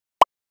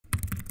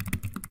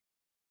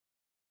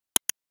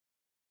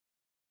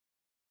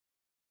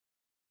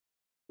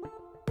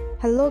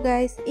Hello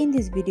guys, in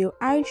this video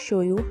I'll show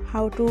you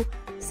how to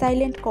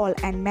silent call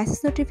and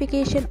message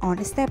notification on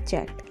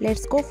Snapchat.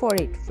 Let's go for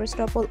it.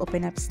 First of all,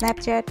 open up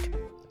Snapchat,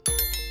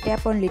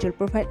 tap on little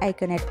profile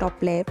icon at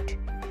top left,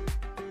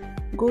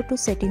 go to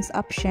settings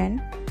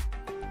option,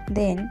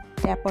 then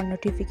tap on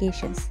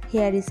notifications.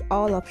 Here is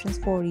all options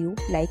for you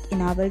like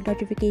enable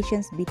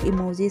notifications, bit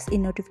emojis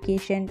in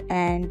notification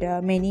and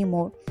many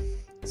more.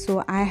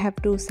 So I have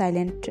to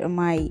silent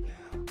my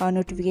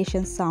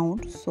notification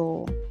sound.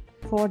 So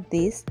for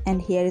this,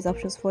 and here is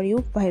options for you: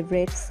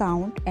 vibrate,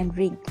 sound and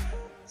ring.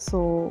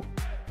 So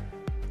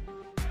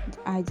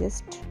I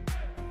just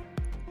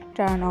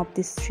turn off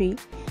this three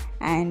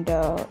and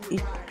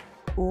it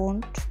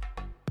won't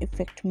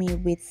affect me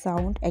with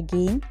sound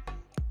again.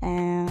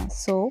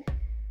 So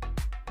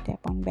tap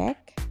on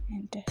back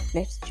and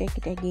let's check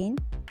it again.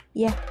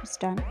 Yeah, it's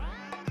done.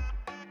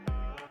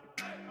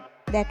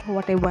 That's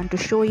what I want to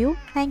show you.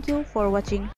 Thank you for watching.